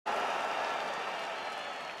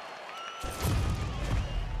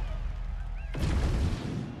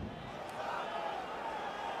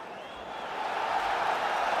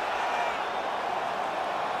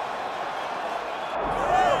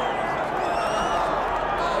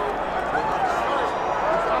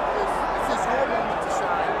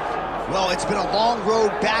Well, it's been a long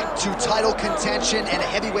road back to title contention and a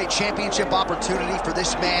heavyweight championship opportunity for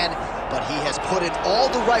this man, but he has put in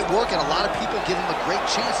all the right work, and a lot of people give him a great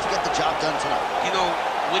chance to get the job done tonight. You know,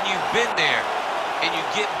 when you've been there and you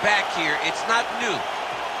get back here, it's not new.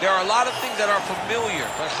 There are a lot of things that are familiar,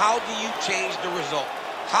 but how do you change the result?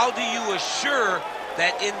 How do you assure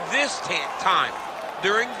that in this time,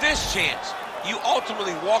 during this chance, you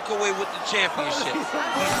ultimately walk away with the championship?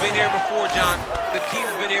 He's been here before, John. The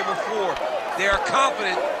team's been here before. They are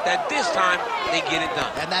confident that this time they get it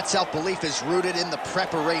done. And that self-belief is rooted in the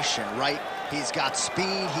preparation, right? He's got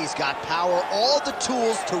speed, he's got power, all the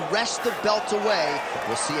tools to wrest the belt away.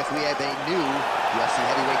 We'll see if we have a new UFC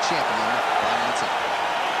heavyweight champion on the team.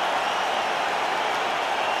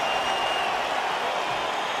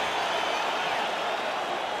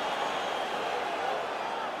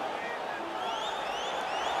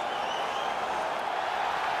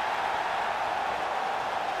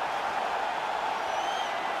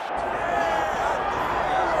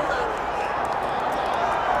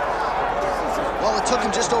 Well, it took him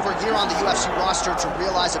just over a year on the UFC roster to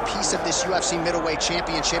realize a piece of this UFC middleweight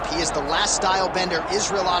championship. He is the last style bender,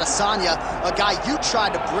 Israel Adesanya, a guy you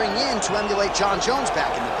tried to bring in to emulate John Jones back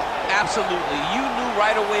in the day. Absolutely. You knew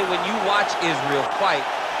right away when you watch Israel fight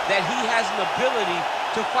that he has an ability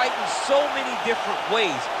to fight in so many different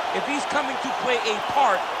ways. If he's coming to play a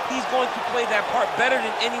part, he's going to play that part better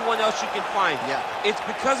than anyone else you can find. Yeah. It's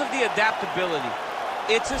because of the adaptability.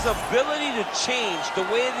 It's his ability to change the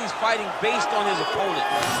way that he's fighting based on his opponent.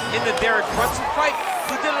 In the Derek Brunson fight,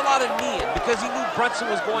 he did a lot of kneeing because he knew Brunson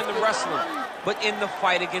was going to wrestle him. But in the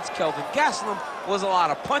fight against Kelvin Gastelum was a lot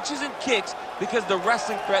of punches and kicks because the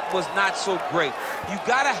wrestling threat was not so great. You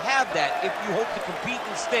gotta have that if you hope to compete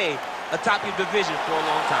and stay atop your division for a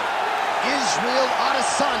long time. Israel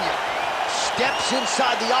Adesanya steps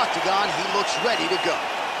inside the octagon. He looks ready to go.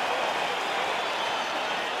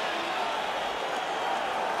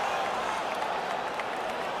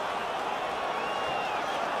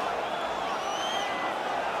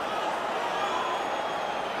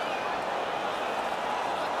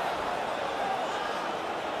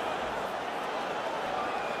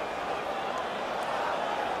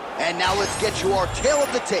 And now let's get you our tale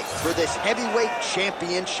of the tape for this heavyweight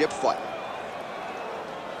championship fight.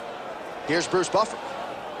 Here's Bruce Buffer.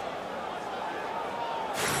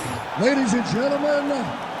 Ladies and gentlemen,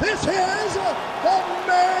 this is the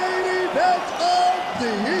main event of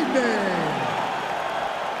the evening.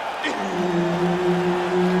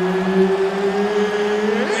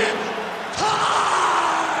 It's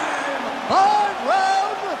time! 5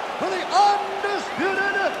 rounds for the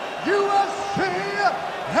undisputed UFC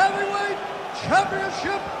Heavyweight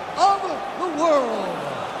Championship of the world.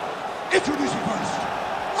 Introducing first,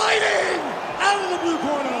 fighting out of the blue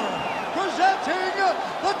corner, presenting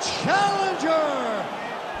the challenger,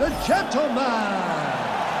 the gentleman.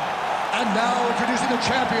 And now introducing the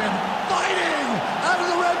champion, fighting out of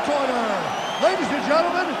the red corner. Ladies and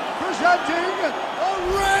gentlemen, presenting the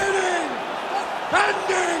reigning,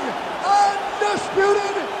 defending,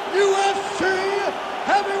 undisputed UFC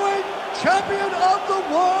Heavyweight Champion of the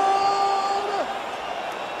world,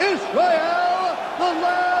 Israel, the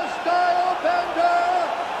last style bender,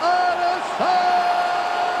 Adesanya.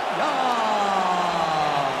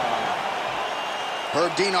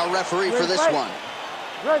 Herb Dean, our referee for this one.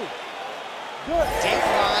 Ready. Good.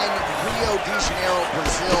 Dateline, Rio de Janeiro,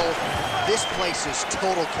 Brazil. This place is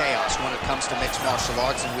total chaos when it comes to mixed martial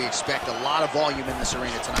arts, and we expect a lot of volume in this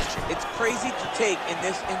arena tonight, Jim. It's crazy to take in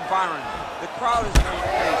this environment. The crowd is going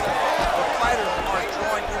crazy. The fighters are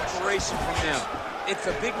drawing inspiration from them. It's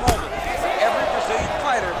a big moment for every Brazilian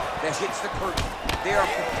fighter that hits the curtain. They are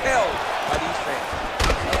propelled by these fans.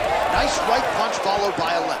 Nice right punch followed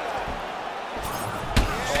by a left.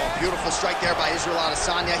 Beautiful strike there by Israel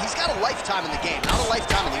Adesanya. He's got a lifetime in the game, not a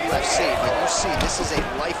lifetime in the UFC, but you see, this is a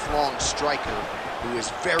lifelong striker who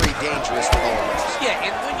is very dangerous to lower weights. Yeah,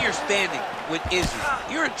 and when you're standing with Izzy,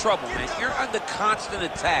 you're in trouble, man. You're under constant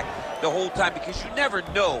attack the whole time because you never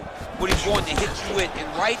know what he's going to hit you with. And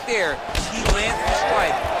right there, he lands the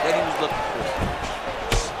strike that he was looking for.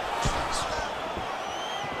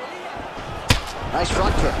 Nice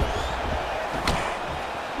front kick.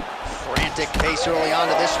 Frantic pace early on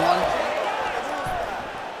to this one.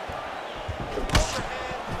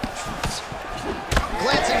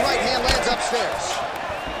 Glancing right hand lands upstairs.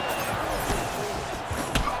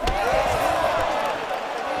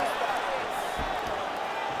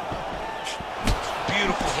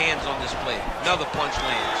 Beautiful hands on display. Another punch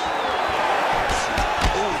lands.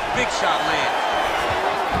 Ooh, big shot lands.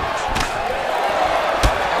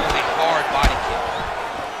 That was a hard body kick.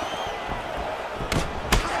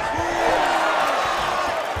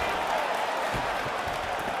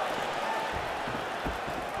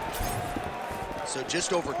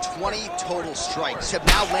 Just over 20 total strikes have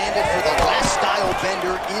now landed for the last style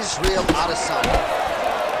bender, Israel Adesanya.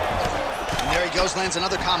 And there he goes, lands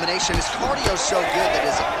another combination. His cardio's so good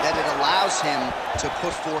that it allows him to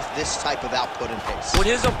put forth this type of output and pace. When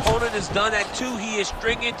his opponent is done at 2, he is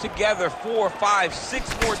stringing together 4, 5,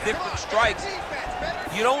 6 more different strikes.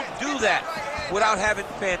 You don't do that without having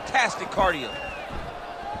fantastic cardio.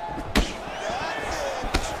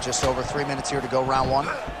 Just over 3 minutes here to go, round 1.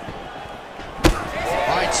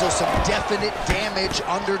 All right, so some definite damage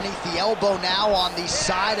underneath the elbow now on the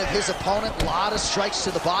side of his opponent. A lot of strikes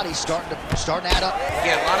to the body starting to add up.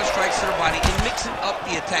 Yeah, a lot of strikes to the body and mixing up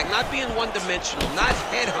the attack, not being one-dimensional, not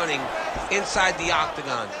headhunting inside the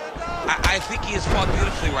octagon. I think he has fought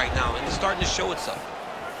beautifully right now, and it's starting to show itself.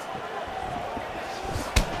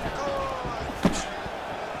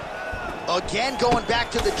 Again, going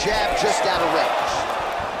back to the jab, just out of range.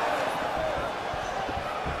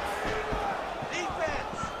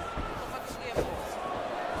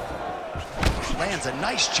 Lands a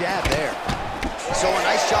nice jab there. So a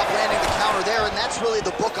nice job landing the counter there, and that's really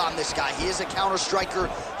the book on this guy. He is a counter striker.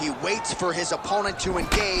 He waits for his opponent to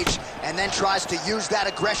engage and then tries to use that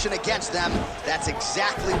aggression against them. That's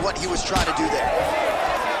exactly what he was trying to do there.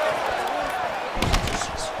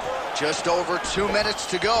 Just over 2 minutes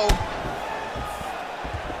to go.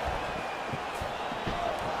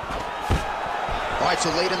 All right, so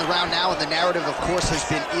late in the round now, and the narrative, of course, has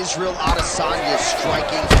been Israel Adesanya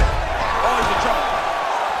striking. Oh, he's in trouble.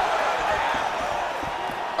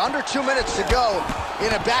 Under 2 minutes to go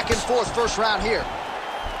in a back-and-forth first round here.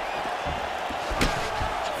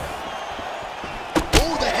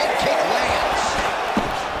 Oh, the head kick lands.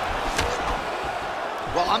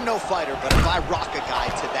 Well, I'm no fighter, but if I rock a guy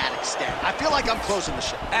to that extent, I feel like I'm closing the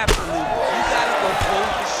show. Absolutely. You gotta go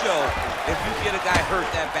close the show if you get a guy hurt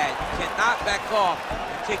that bad. You cannot back off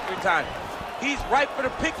and take your time. He's ripe for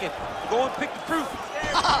the picking. Go and pick the fruit.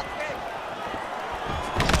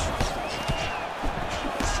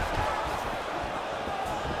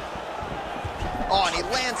 Oh, and he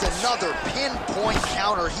lands another pinpoint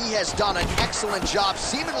counter. He has done an excellent job,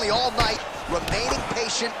 seemingly all night, remaining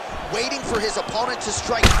patient, waiting for his opponent to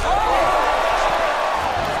strike. Big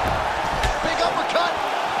uppercut.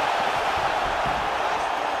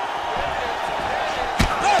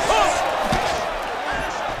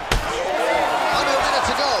 Under a minute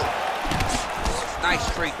to go. Nice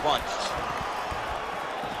straight punch.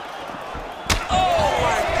 Oh,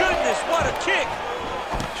 my goodness, what a kick.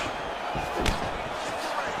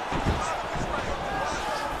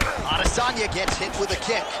 Adesanya gets hit with a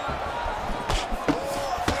kick.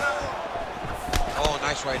 Oh,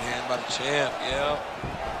 nice right hand by the champ, yeah.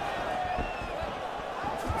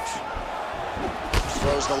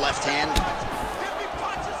 Throws the left hand.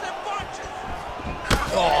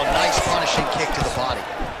 Oh, nice punishing kick to the body.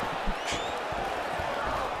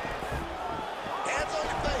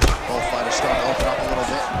 Both fighters starting to open up a little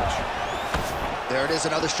bit. There it is,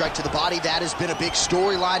 another strike to the body. That has been a big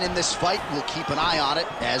storyline in this fight. We'll keep an eye on it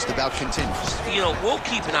as the bout continues. You know, we'll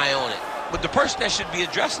keep an eye on it. But the person that should be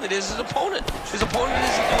addressing it is his opponent. His opponent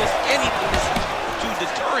isn't doing anything to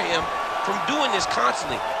deter him from doing this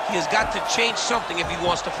constantly. He has got to change something if he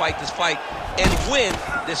wants to fight this fight and win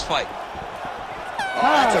this fight. Oh,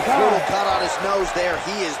 that's a brutal cut on his nose there.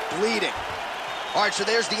 He is bleeding. All right, so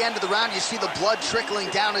there's the end of the round. You see the blood trickling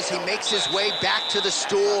down as he makes his way back to the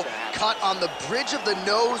stool. Cut on the bridge of the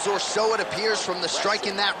nose, or so it appears from the strike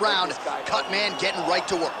in that round. Cut man getting right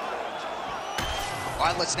to work. All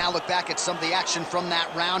right, let's now look back at some of the action from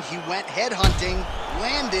that round. He went headhunting,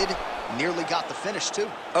 landed, nearly got the finish too.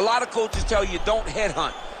 A lot of coaches tell you don't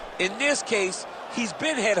headhunt. In this case, he's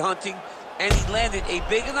been headhunting, and he landed a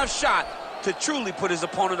big enough shot to truly put his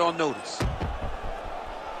opponent on notice.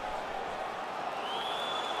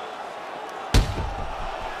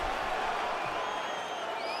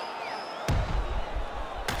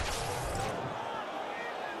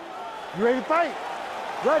 You ready to fight?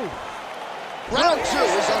 Ready. Round 2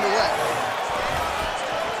 is underway.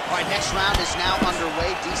 All right, next round is now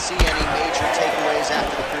underway. DC, any major takeaways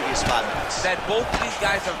after the previous 5 minutes? That both of these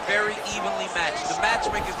guys are very evenly matched. The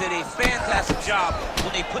matchmakers did a fantastic job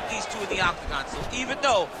when they put these two in the octagon. So even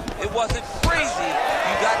though it wasn't crazy,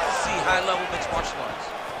 you got to see high-level mixed martial arts.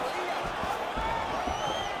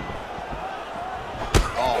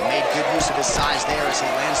 Oh, made good use of his size there as he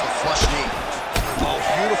lands the flush knee. Oh,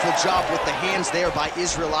 beautiful job with the hands there by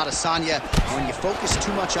Israel Adesanya. When you focus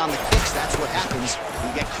too much on the kicks, that's what happens.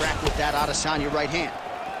 You get cracked with that Adesanya right hand.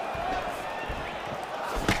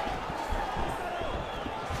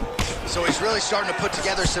 So he's really starting to put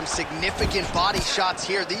together some significant body shots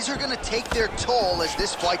here. These are going to take their toll as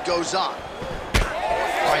this fight goes on.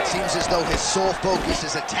 All right, seems as though his sole focus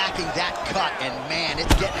is attacking that cut, and man,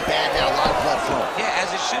 it's getting bad now. A lot of blood flowing. Yeah, as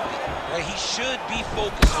it should be. Right? He should be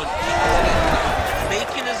focused on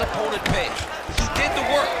making his opponent pay. He did the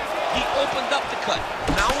work. He opened up the cut.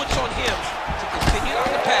 Now it's on him to continue on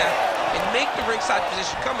the path and make the ringside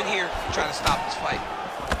position, come in here and try to stop this fight.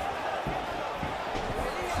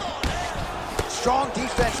 Strong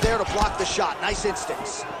defense there to block the shot. Nice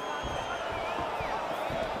instincts.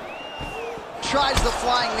 Tries the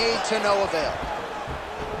flying knee to no avail.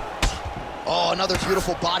 Oh, another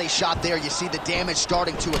beautiful body shot there. You see the damage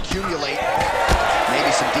starting to accumulate.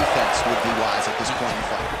 Maybe some defense would be wise at this point in the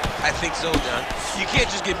fight. I think so, John. You can't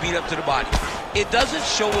just get beat up to the body. It doesn't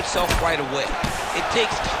show itself right away. It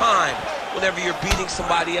takes time whenever you're beating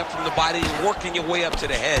somebody up from the body and working your way up to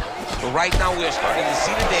the head. But right now we are starting to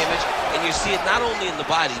see the damage, and you see it not only in the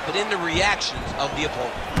body, but in the reactions of the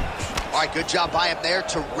opponent. All right, good job by him there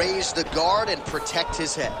to raise the guard and protect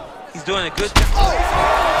his head. He's doing a good job. Oh!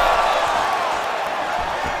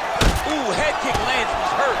 Ooh, head kick lands.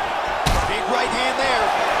 He's hurt. Big right hand there.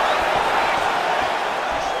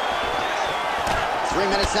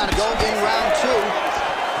 3 minutes now to go in round 2.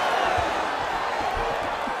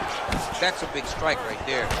 That's a big strike right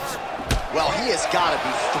there. Well, he has got to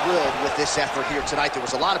be thrilled with this effort here tonight. There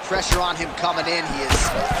was a lot of pressure on him coming in. He has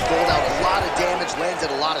pulled out a lot of damage,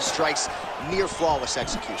 landed a lot of strikes, near flawless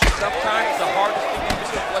execution. Sometimes the hardest thing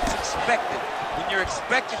is what's expected. When you're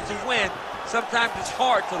expected to win, sometimes it's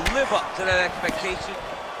hard to live up to that expectation.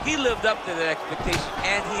 He lived up to that expectation,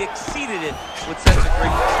 and he exceeded it with such a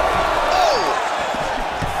great...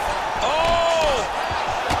 Oh!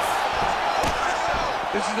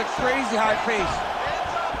 This is a crazy high pace.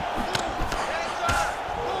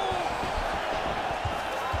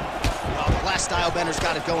 Stylebender's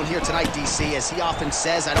got it going here tonight, DC. As he often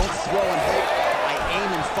says, I don't throw and hope, I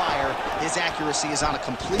aim and fire. His accuracy is on a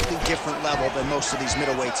completely different level than most of these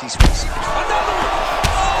middleweights he's facing. Another one!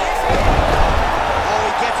 Oh,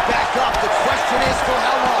 he gets back up. The question is for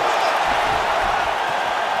how long?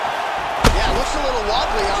 Yeah, looks a little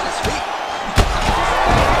wobbly on his feet.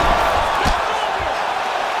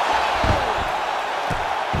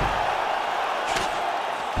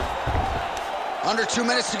 Under 2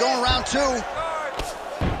 minutes to go in round 2.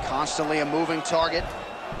 Constantly a moving target.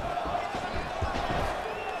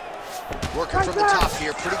 Working from the top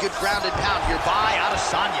here. Pretty good grounded pound here by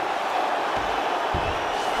Adesanya.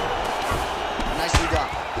 Nicely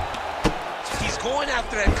done. He's going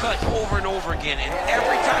after that cut over and over again, and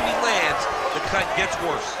every time he lands, the cut gets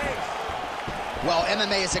worse. Well,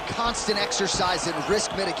 MMA is a constant exercise in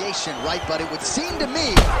risk mitigation, right? But it would seem to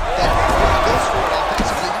me that when he goes for it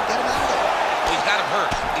offensively, you get him out of there. He's got him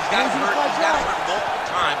hurt. He's got him hurt. He's got him hurt multiple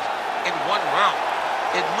times in one round.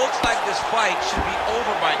 It looks like this fight should be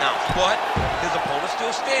over by now, but his opponent's still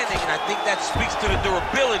standing, and I think that speaks to the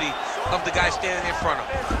durability of the guy standing in front of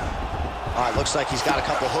him. All right, looks like he's got a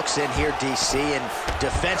couple hooks in here, DC, and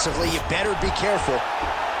defensively, you better be careful.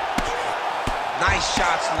 Nice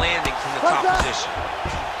shots landing from the top position.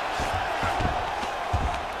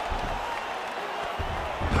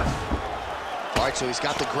 All right, so he's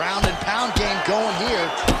got the ground and pound game going here.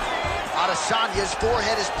 Adesanya's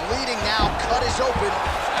forehead is bleeding now. Cut is open.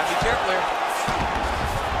 Gotta be careful there.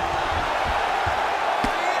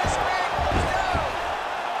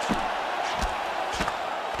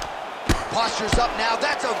 Posture's up now.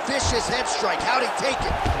 That's a vicious head strike. How'd he take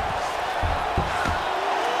it?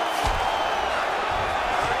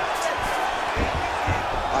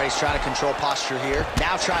 All right, he's trying to control posture here.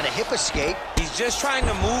 Now trying to hip escape. He's just trying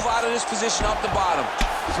to move out of this position off the bottom.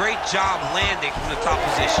 Great job landing from the top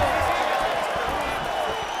position.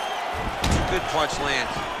 Good punch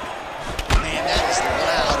lands. Man, that is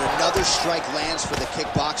loud. Another strike lands for the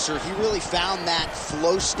kickboxer. He really found that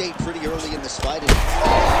flow state pretty early in this fight. And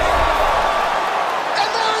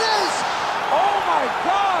there it is! Oh my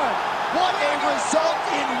God! What a result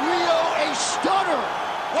in Rio, a stunner!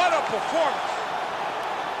 What a performance!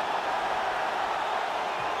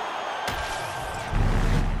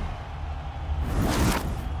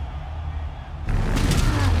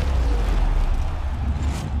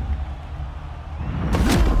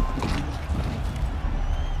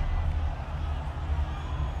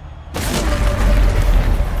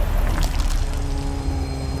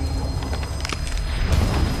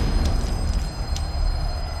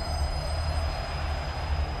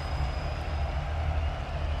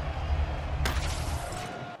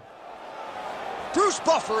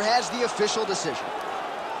 Buffer has the official decision.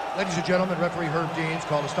 Ladies and gentlemen, referee Herb Dean's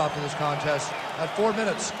called a stop to this contest at 4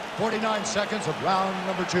 minutes, 49 seconds of round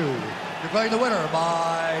number 2. Declaring the winner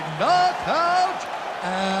by knockout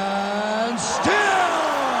and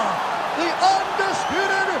still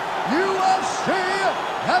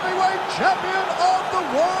champion of the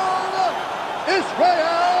world,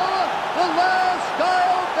 Israel, the last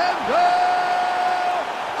style bender,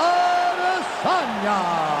 Adesanya.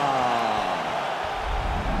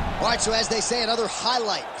 All right, so as they say, another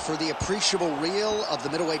highlight for the appreciable reel of the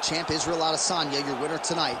middleweight champ, Israel Adesanya, your winner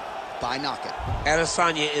tonight by knockout.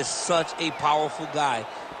 Adesanya is such a powerful guy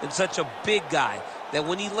and such a big guy that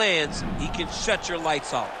when he lands, he can shut your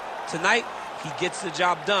lights off. Tonight, he gets the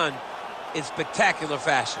job done in spectacular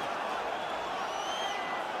fashion.